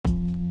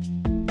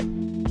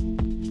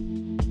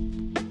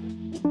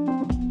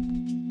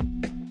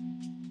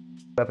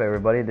What's up,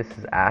 everybody? This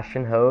is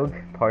Ashton Hogue,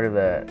 part of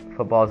the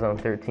Football Zone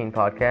 13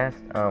 podcast,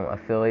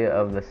 affiliate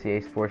of the CA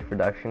Sports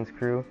Productions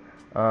crew.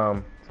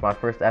 It's my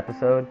first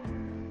episode.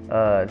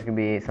 It's going to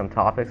be some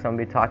topics I'm going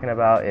to be talking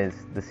about is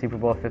the Super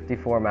Bowl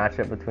 54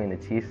 matchup between the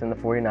Chiefs and the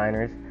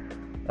 49ers,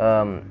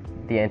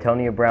 the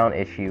Antonio Brown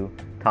issue,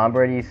 Tom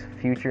Brady's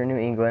future in New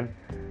England,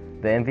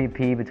 the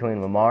MVP between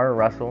Lamar and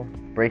Russell,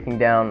 breaking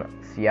down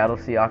Seattle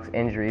Seahawks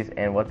injuries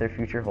and what their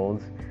future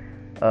holds,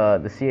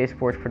 the CA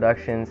Sports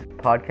Productions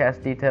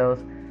podcast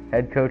details,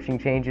 head coaching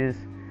changes,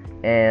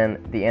 and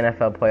the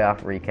NFL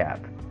playoff recap.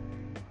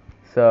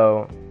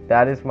 So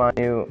that is my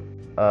new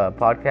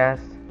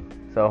podcast,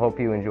 so I hope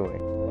you enjoy.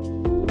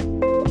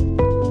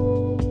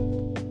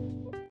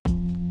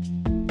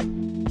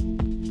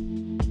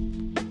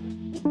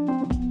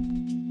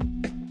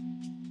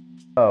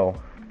 So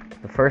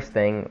the first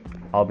thing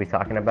I'll be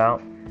talking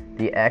about,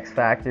 the X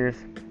factors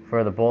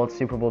for the both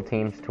Super Bowl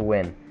teams to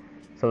win.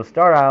 So to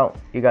start out,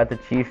 you got the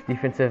Chiefs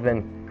defensive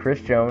end Chris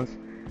Jones.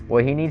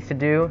 What he needs to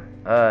do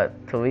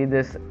to lead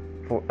this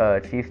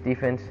Chiefs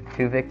defense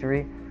to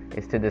victory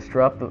is to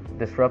disrupt the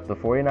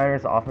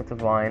 49ers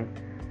offensive line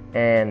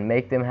and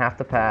make them have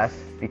to pass,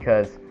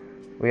 because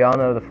we all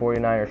know the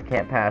 49ers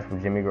can't pass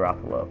with Jimmy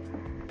Garoppolo.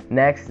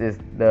 Next is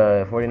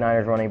the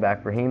 49ers running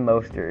back Raheem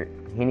Mostert.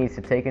 He needs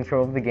to take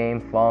control of the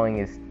game following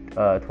his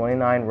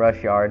 29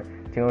 rush yard,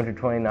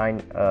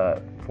 229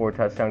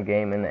 4-touchdown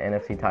game in the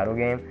NFC title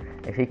game.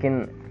 If he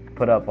can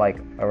put up like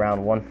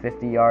around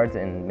 150 yards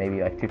and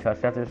maybe like 2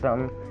 touchdowns or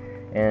something,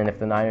 and if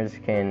the Niners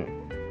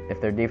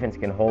if their defense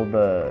can hold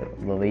the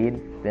lead,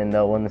 then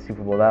they'll win the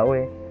Super Bowl that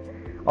way.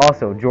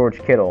 Also, George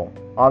Kittle.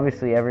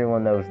 Obviously,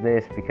 everyone knows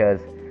this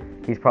because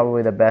he's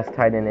probably the best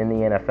tight end in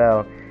the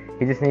NFL.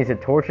 He just needs to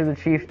torture the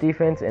Chiefs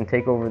defense and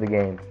take over the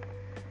game.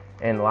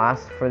 And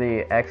last for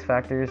the X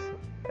factors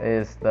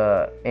is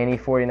any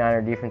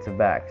 49er defensive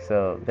back.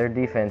 So their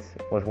defense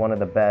was one of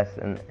the best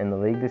in the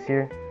league this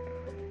year.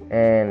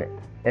 And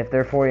if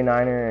their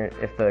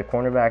 49er, if the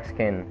cornerbacks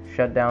can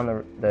shut down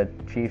the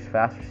Chiefs'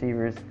 fast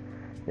receivers,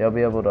 they'll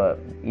be able to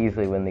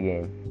easily win the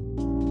game.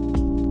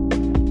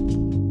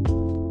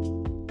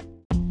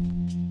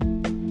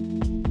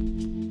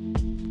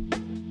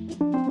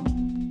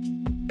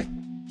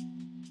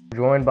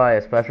 Joined by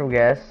a special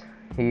guest.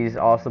 He's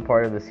also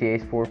part of the CA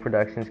Sport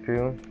Productions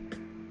crew.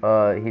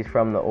 He's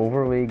from the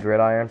Overly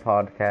Gridiron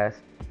podcast.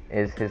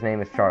 His name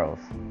is Charles.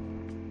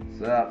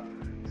 What's up?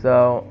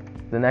 So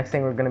the next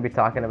thing we're going to be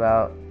talking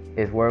about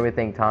is where we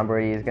think Tom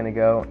Brady is going to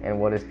go and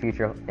what his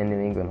future in New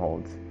England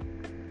holds.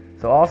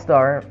 So I'll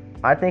start.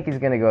 I think he's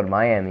going to go to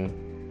Miami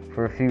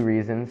for a few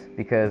reasons,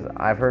 because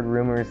I've heard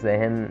rumors that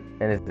him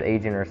and his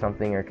agent or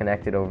something are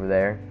connected over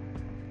there.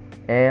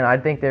 And I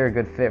think they're a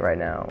good fit right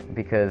now,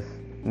 because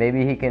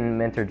maybe he can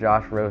mentor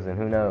Josh Rosen.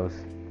 Who knows?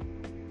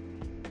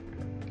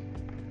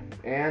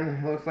 And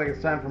it looks like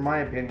it's time for my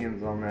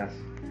opinions on this.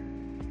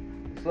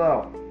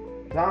 So,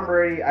 Tom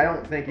Brady, I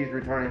don't think he's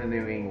returning to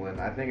New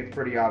England. I think it's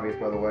pretty obvious,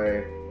 by the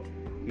way.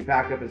 He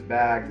packed up his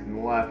bags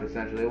and left,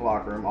 essentially, the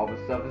locker room. All of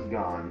his stuff is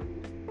gone.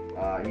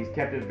 He's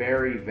kept it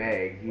very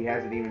vague. He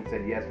hasn't even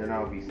said yes or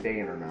no if he's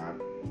staying or not.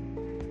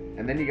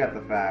 And then you got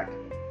the fact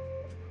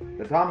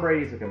that Tom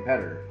Brady's a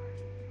competitor.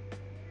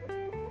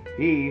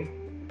 He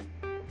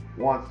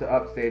wants to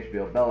upstage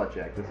Bill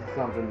Belichick. This is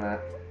something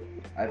that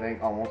I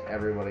think almost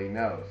everybody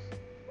knows.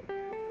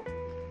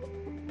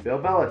 Bill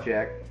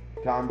Belichick,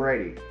 Tom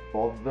Brady,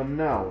 both of them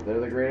know they're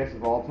the greatest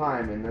of all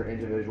time in their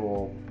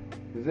individual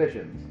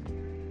positions.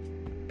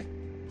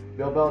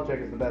 Bill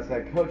Belichick is the best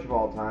head coach of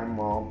all time,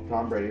 while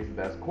Tom Brady is the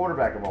best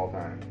quarterback of all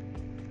time.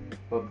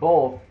 But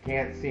both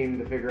can't seem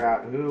to figure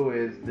out who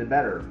is the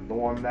better, the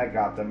one that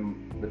got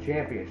them the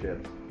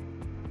championships.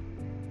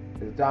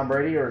 Is it Tom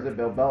Brady or is it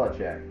Bill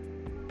Belichick?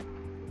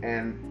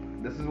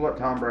 And this is what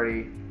Tom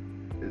Brady,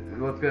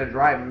 what's going to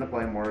drive him to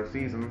play more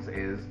seasons,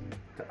 is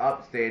to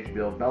upstage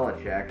Bill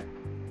Belichick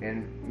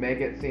and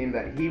make it seem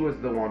that he was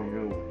the one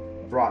who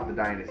brought the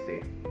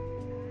dynasty.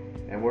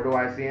 And where do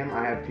I see him?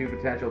 I have 2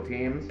 potential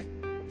teams,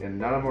 and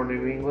none of them are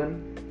New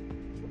England.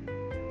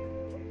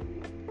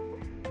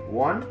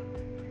 One,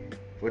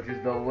 which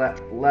is the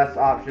less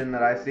option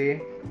that I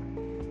see,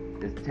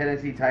 is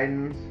Tennessee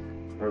Titans,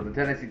 or the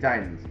Tennessee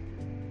Titans.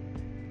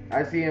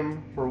 I see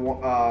him for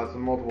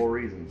some multiple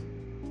reasons.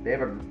 They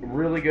have a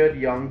really good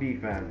young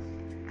defense.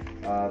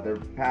 Their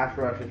pass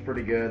rush is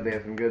pretty good. They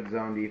have some good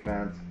zone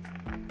defense.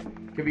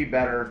 Could be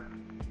better.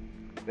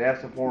 They have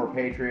some former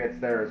Patriots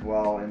there as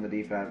well in the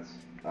defense.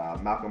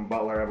 Malcolm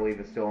Butler, I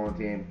believe, is still on the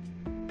team.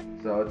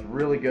 So it's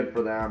really good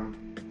for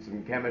them.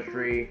 Some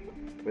chemistry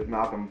with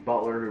Malcolm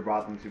Butler, who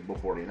brought them to Super Bowl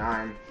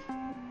 49.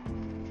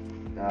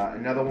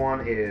 Another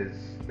one is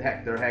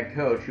their head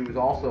coach, who is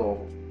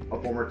also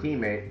a former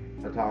teammate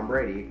of Tom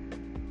Brady,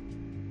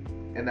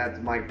 and that's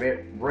Mike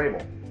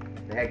Vrabel,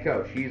 the head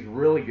coach. He's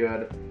really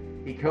good.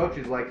 He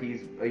coaches like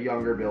he's a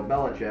younger Bill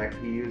Belichick.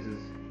 He uses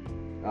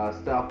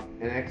stuff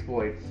and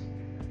exploits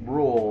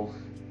rules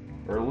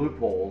or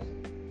loopholes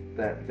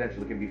that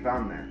potentially can be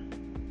found there.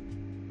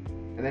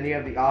 And then you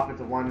have the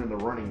offensive line and the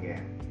running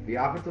game. The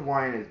offensive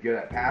line is good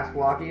at pass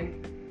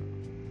blocking,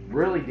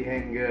 really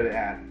dang good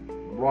at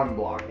run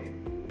blocking.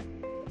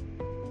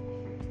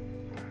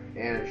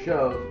 And it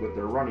shows with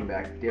their running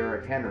back,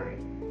 Derrick Henry.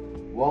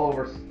 Well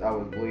over, I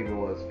believe it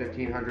was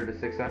 1,500 to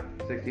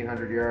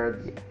 1,600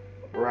 yards,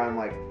 around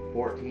like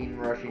 14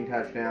 rushing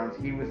touchdowns.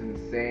 He was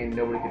insane.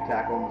 Nobody could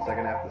tackle him the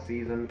second half of the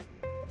season.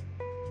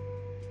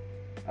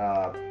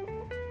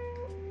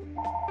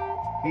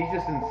 He's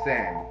just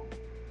insane.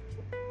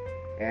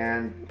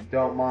 And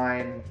don't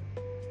mind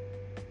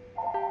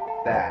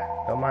that.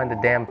 Don't mind the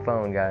damn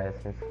phone, guys.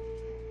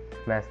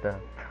 It's messed up.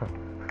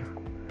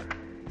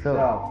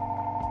 so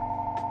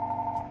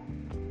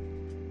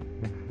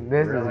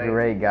this really? is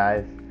great,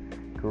 guys.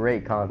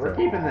 Great content. We're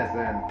keeping this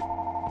in.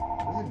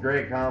 This is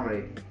great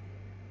comedy.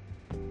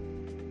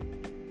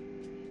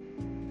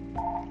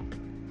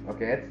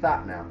 Okay, it's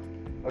stopped now.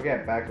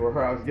 Okay, back to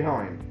where I was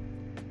going.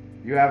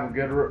 You have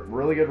a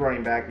really good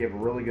running back. You have a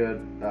really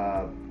good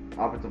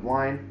offensive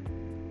line,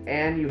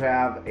 and you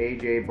have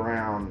A.J.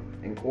 Brown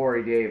and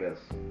Corey Davis,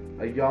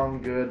 a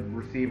young, good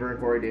receiver in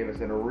Corey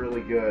Davis, and a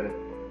really good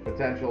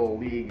potential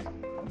league's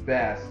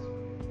best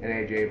in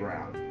A.J.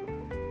 Brown.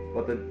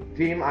 But the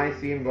team I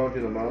see him going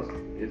to the most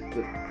is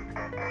the.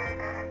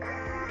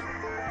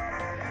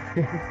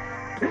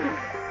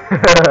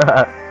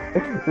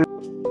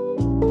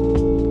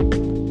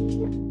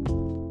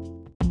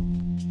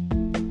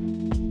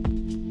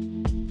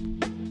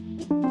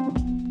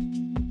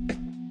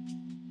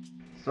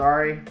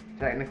 Sorry,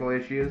 technical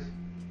issues.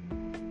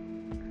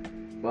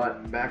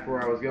 But back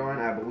where I was going,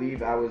 I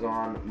believe I was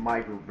on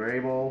Mike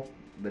Vrabel,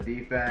 the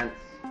defense.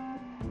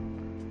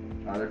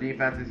 Their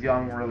defense is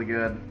young, really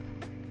good.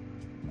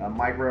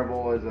 Mike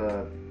Vrabel is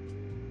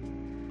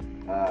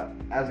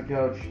as a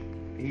coach,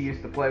 he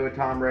used to play with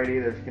Tom Brady.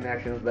 There's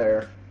connections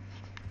there.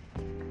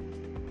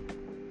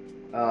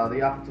 The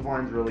offensive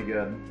line's really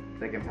good.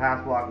 They can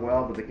pass block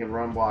well, but they can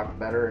run block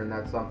better, and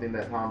that's something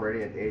that Tom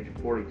Brady, at the age of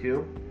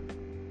 42,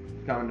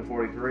 coming to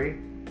 43,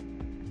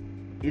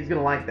 he's going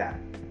to like that.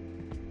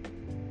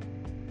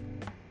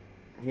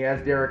 He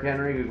has Derrick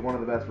Henry, who's one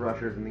of the best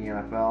rushers in the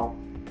NFL.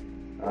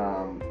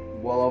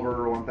 Well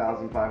over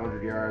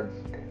 1,500 yards.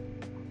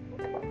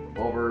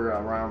 Over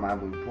around, I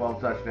believe,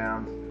 12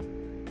 touchdowns.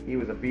 He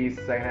was a beast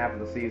second half of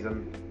the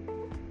season.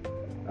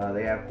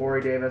 They have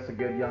Corey Davis, a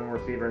good young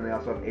receiver, and they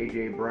also have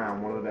A.J.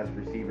 Brown, one of the best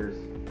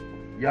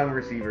young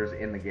receivers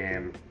in the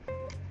game.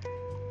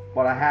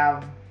 But I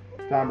have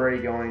Tom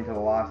Brady going to the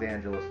Los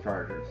Angeles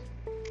Chargers.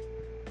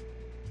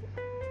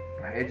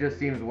 It just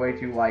seems way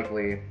too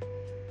likely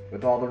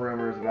with all the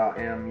rumors about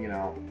him,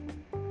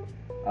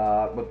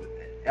 with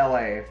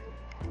LA,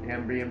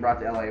 him being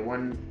brought to LA.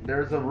 When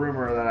there's a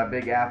rumor that a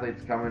big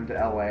athlete's coming to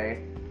LA,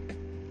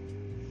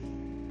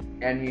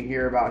 and you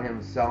hear about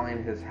him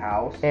selling his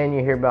house, and you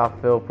hear about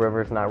Philip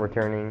Rivers not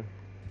returning,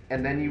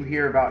 and then you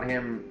hear about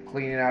him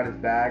cleaning out his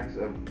bags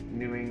of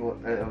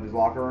of his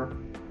locker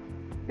room,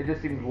 it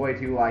just seems way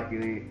too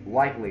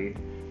likely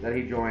that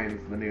he joins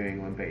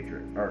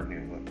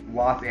the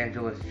Los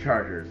Angeles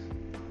Chargers.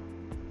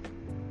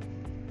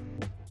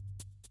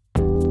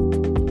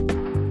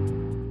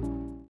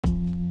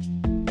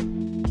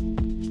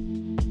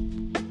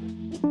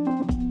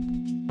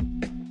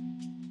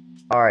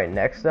 Alright,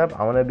 next up,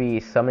 I want to be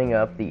summing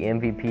up the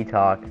MVP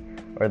talk,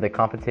 or the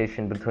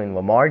competition between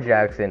Lamar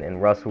Jackson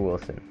and Russell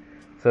Wilson.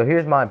 So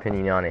here's my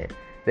opinion on it.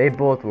 They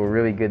both were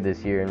really good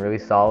this year and really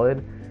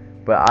solid,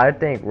 but I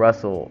think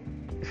Russell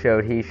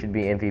showed he should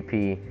be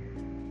MVP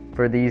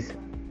for these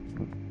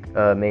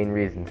main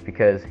reasons,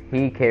 because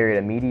he carried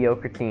a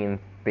mediocre team,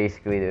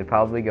 basically, that would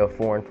probably go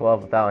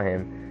 4-12 without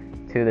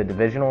him, to the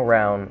divisional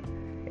round,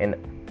 and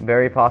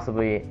very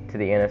possibly to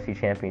the NFC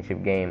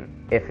Championship game,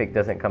 if it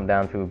doesn't come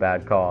down to a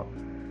bad call.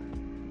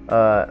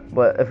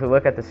 But if we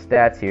look at the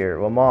stats here,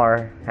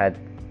 Lamar had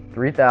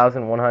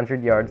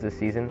 3,100 yards this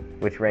season,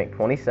 which ranked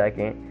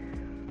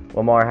 22nd.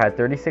 Lamar had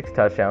 36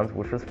 touchdowns,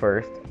 which was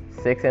first.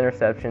 6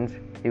 interceptions,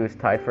 he was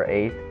tied for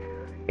 8th.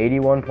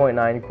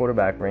 81.9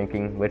 quarterback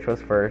ranking, which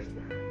was first.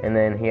 And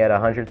then he had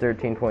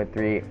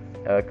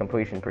 113.3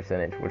 completion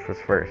percentage, which was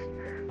first.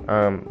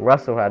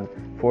 Russell had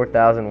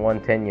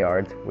 4,110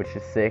 yards, which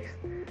is 6th.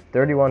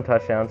 31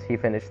 touchdowns, he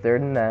finished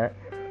third in that.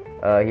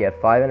 He had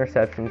 5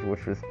 interceptions,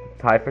 which was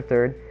tied for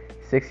third.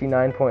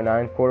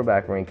 69.9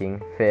 quarterback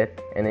ranking, 5th.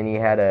 And then he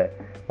had a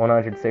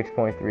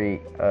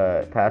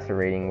 106.3 passer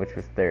rating, which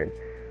was third.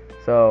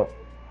 So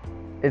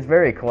it's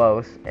very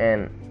close,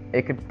 and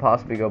it could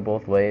possibly go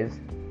both ways.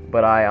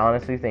 But I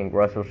honestly think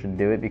Russell should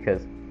do it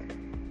because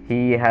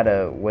he had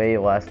a way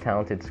less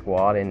talented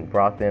squad and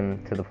brought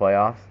them to the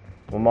playoffs.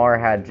 Lamar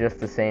had just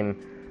the same,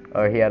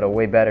 or he had a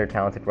way better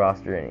talented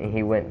roster, and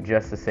he went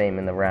just the same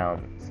in the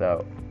round.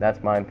 So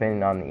that's my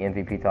opinion on the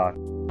MVP talk.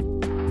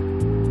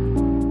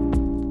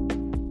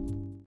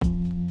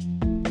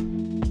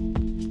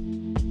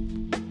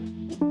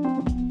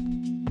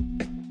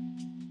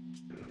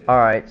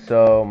 Alright,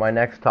 so my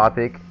next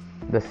topic,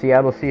 the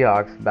Seattle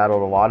Seahawks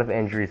battled a lot of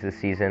injuries this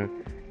season,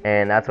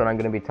 and that's what I'm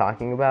going to be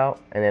talking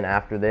about. And then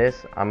after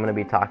this, I'm going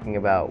to be talking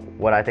about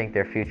what I think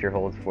their future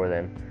holds for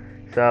them.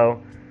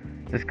 So,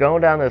 just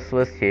going down this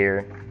list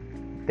here,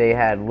 they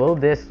had Will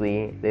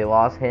Dissly. They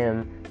lost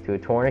him to a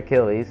torn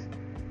Achilles.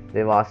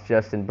 They lost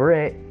Justin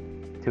Britt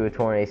to a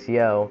torn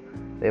ACL.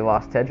 They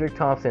lost Tedrick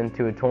Thompson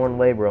to a torn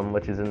labrum,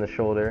 which is in the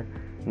shoulder.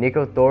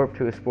 Nico Thorpe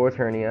to a sports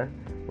hernia.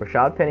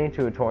 Rashad Penny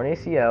to a torn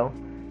ACL.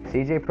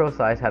 CJ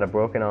Prosise had a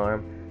broken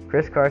arm.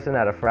 Chris Carson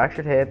had a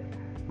fractured hip.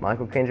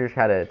 Michael Kindrich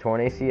had a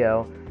torn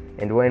ACL.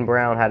 And Dwayne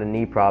Brown had a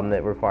knee problem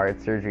that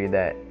required surgery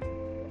that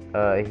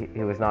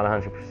he was not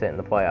 100% in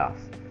the playoffs.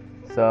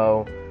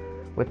 So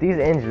with these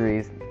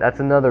injuries, that's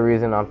another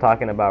reason I'm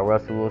talking about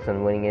Russell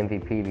Wilson winning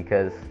MVP,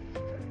 because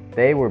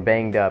they were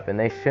banged up and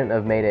they shouldn't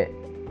have made it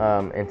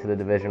into the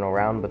divisional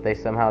round, but they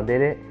somehow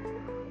did it,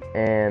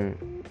 and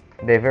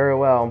they very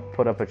well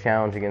put up a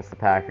challenge against the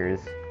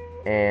Packers,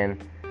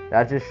 and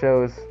that just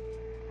shows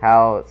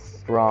how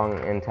strong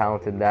and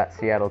talented that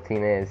Seattle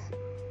team is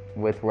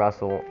with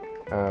Russell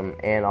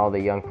and all the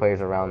young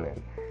players around them.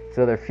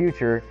 So their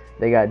future,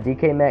 they got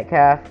DK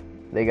Metcalf,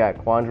 they got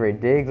Quandre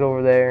Diggs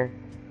over there.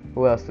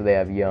 Who else do they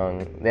have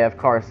young? They have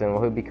Carson,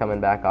 well, he'll be coming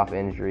back off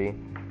injury.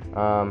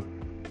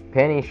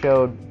 Penny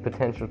showed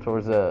potential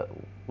towards the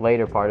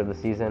later part of the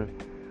season.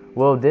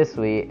 Will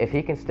Dissly, if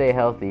he can stay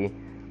healthy,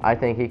 I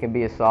think he can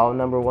be a solid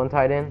number one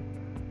tight end.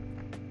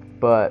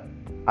 But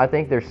I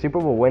think their Super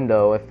Bowl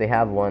window, if they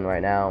have one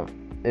right now,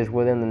 is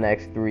within the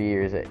next 3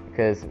 years,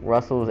 because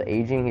Russell's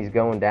aging, he's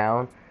going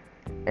down,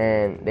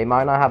 and they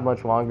might not have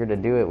much longer to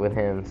do it with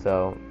him.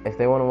 So if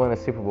they want to win a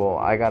Super Bowl,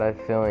 I got a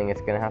feeling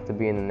it's going to have to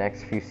be in the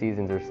next few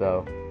seasons or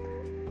so.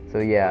 So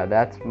yeah,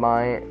 that's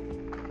my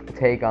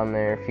take on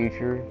their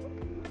future,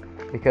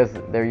 because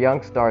their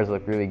young stars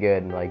look really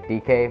good. Like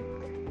DK,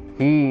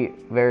 he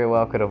very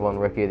well could have won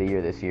Rookie of the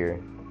Year this year.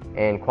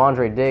 And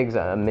Quandre Diggs,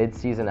 a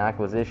mid-season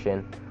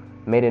acquisition,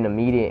 made an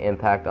immediate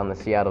impact on the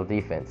Seattle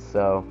defense.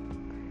 So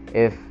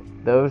if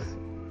those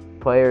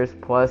players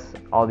plus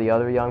all the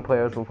other young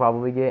players will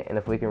probably get, and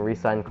if we can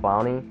re-sign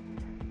Clowney,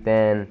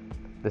 then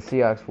the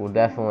Seahawks will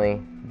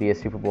definitely be a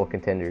Super Bowl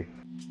contender.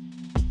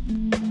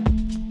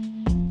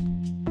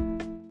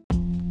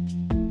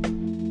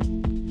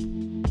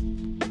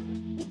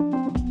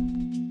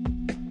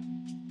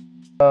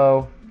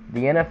 So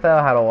the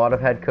NFL had a lot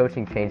of head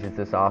coaching changes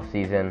this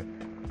offseason,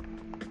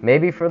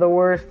 maybe for the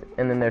worst,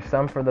 and then there's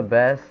some for the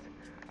best.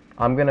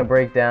 I'm going to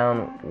break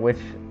down which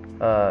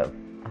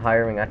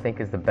hiring I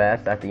think is the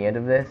best at the end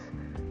of this.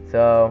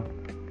 So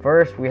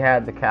first, we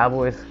had the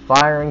Cowboys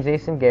firing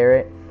Jason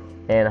Garrett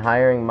and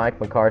hiring Mike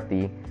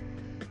McCarthy.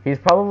 He's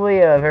probably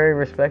a very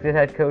respected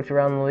head coach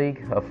around the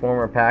league, a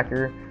former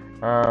Packer.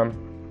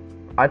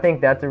 I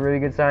think that's a really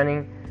good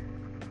signing,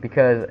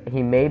 because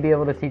he may be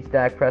able to teach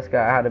Dak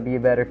Prescott how to be a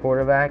better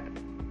quarterback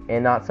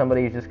and not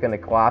somebody who's just going to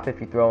clap if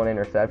you throw an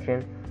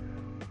interception.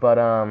 But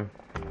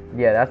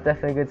yeah, that's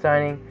definitely a good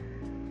signing.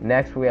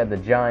 Next, we had the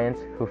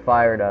Giants, who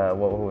fired,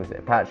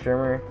 Pat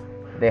Shurmur.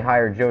 They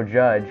hired Joe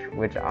Judge,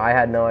 which I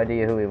had no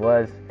idea who he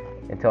was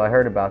until I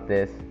heard about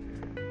this.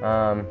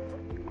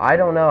 I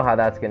don't know how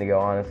that's going to go,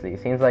 honestly.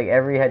 It seems like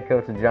every head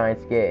coach the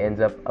Giants get ends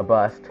up a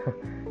bust.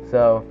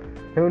 So,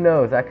 who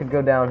knows? That could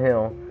go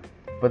downhill.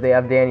 But they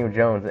have Daniel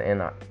Jones,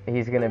 and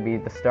he's going to be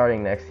the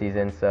starting next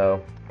season.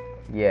 So,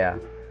 yeah.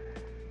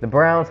 The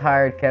Browns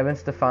hired Kevin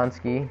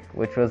Stefanski,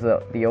 which was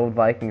the old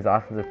Vikings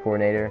offensive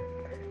coordinator.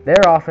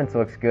 Their offense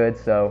looks good,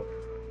 so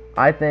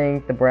I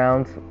think the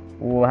Browns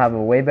will have a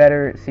way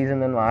better season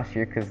than last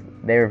year, because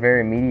they were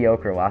very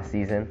mediocre last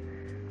season.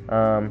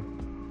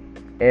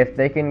 If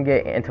they can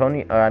get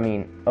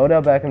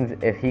Odell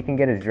Beckham, if he can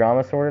get his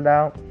drama sorted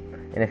out,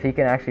 and if he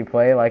can actually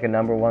play like a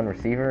number one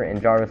receiver,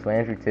 and Jarvis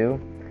Landry too,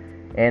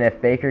 and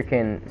if Baker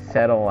can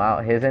settle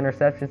out his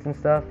interceptions and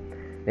stuff,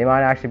 they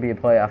might actually be a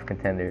playoff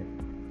contender.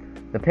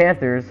 The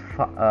Panthers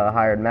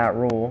hired Matt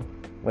Rule,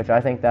 which I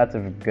think that's a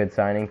good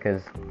signing,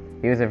 because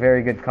he was a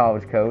very good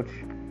college coach.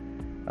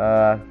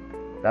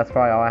 That's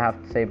probably all I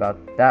have to say about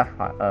that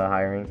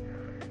hiring.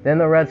 Then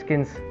the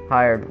Redskins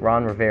hired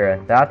Ron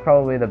Rivera. That's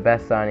probably the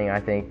best signing, I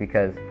think,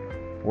 because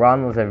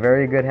Ron was a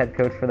very good head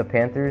coach for the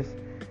Panthers,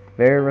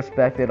 very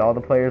respected. All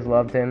the players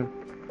loved him,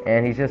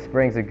 and he just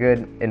brings a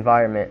good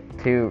environment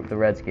to the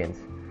Redskins.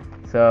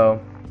 So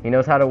he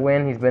knows how to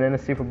win. He's been in the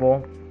Super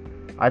Bowl.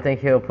 I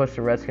think he'll push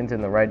the Redskins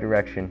in the right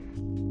direction.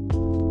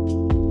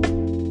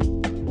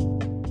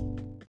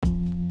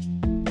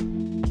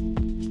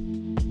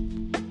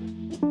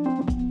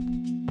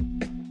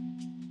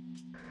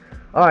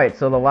 Alright,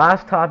 so the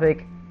last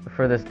topic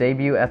for this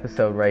debut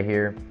episode right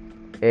here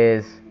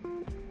is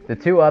the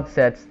two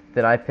upsets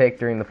that I picked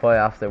during the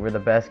playoffs that were the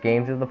best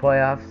games of the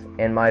playoffs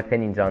and my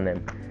opinions on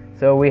them.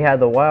 So we had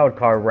the wild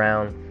card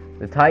round.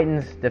 The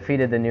Titans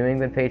defeated the New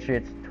England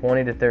Patriots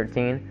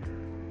 20-13,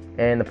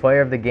 and the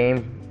player of the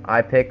game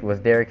I picked was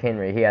Derrick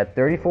Henry. He had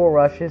 34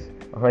 rushes,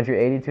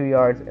 182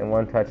 yards, and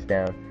 1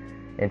 touchdown,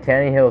 and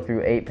Tannehill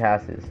threw 8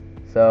 passes.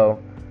 So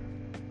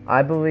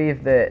I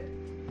believe that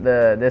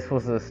this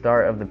was the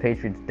start of the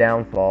Patriots'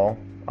 downfall,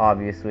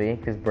 obviously,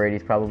 because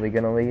Brady's probably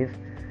going to leave.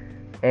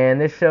 And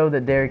this showed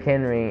that Derrick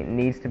Henry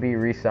needs to be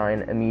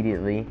re-signed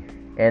immediately,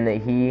 and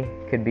that he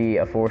could be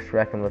a force to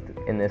reckon with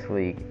in this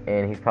league,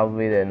 and he's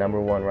probably the number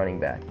one running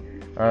back.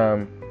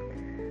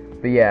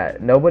 But yeah,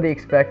 nobody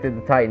expected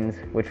the Titans,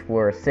 which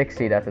were a 6th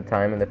seed at the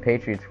time, and the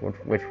Patriots,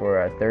 which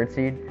were a 3rd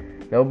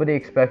seed. Nobody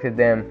expected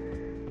them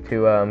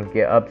to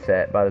get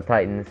upset by the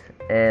Titans,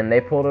 and they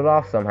pulled it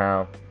off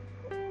somehow.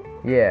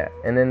 Yeah,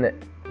 and then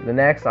the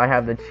next, I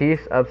have the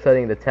Chiefs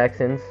upsetting the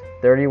Texans,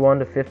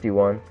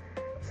 31-51.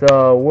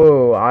 So,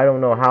 whoa, I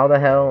don't know how the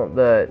hell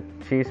the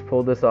Chiefs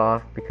pulled this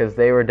off, because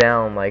they were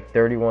down like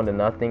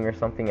 31-0 or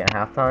something at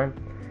halftime.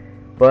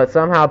 But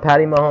somehow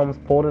Patty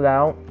Mahomes pulled it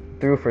out,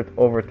 threw for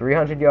over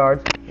 300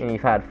 yards, and he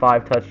had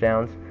 5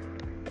 touchdowns.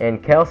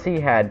 And Kelsey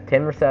had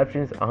 10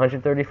 receptions,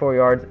 134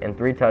 yards, and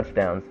 3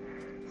 touchdowns.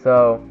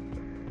 So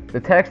the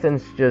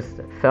Texans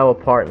just fell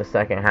apart in the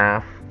second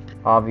half,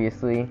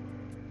 obviously.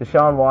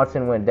 Deshaun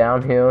Watson went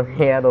downhill.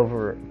 He had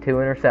over 2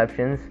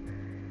 interceptions.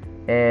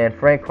 And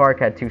Frank Clark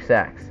had 2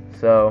 sacks.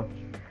 So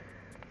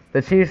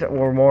the Chiefs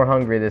were more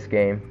hungry this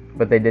game,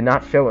 but they did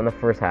not show it in the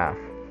first half.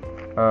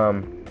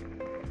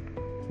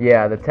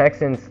 Yeah, the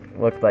Texans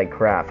looked like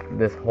crap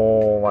this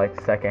whole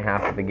second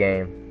half of the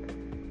game.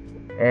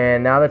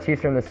 And now the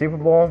Chiefs are in the Super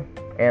Bowl,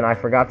 and I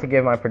forgot to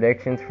give my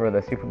predictions for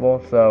the Super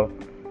Bowl, so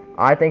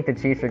I think the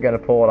Chiefs are going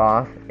to pull it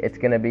off. It's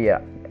going to be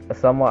a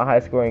somewhat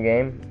high-scoring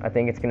game. I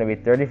think it's going to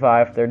be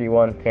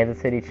 35-31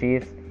 Kansas City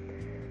Chiefs,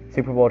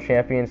 Super Bowl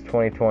champions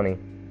 2020.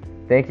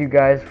 Thank you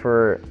guys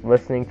for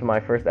listening to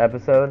my first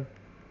episode.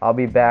 I'll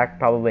be back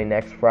probably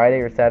next Friday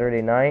or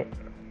Saturday night.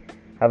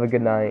 Have a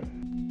good night.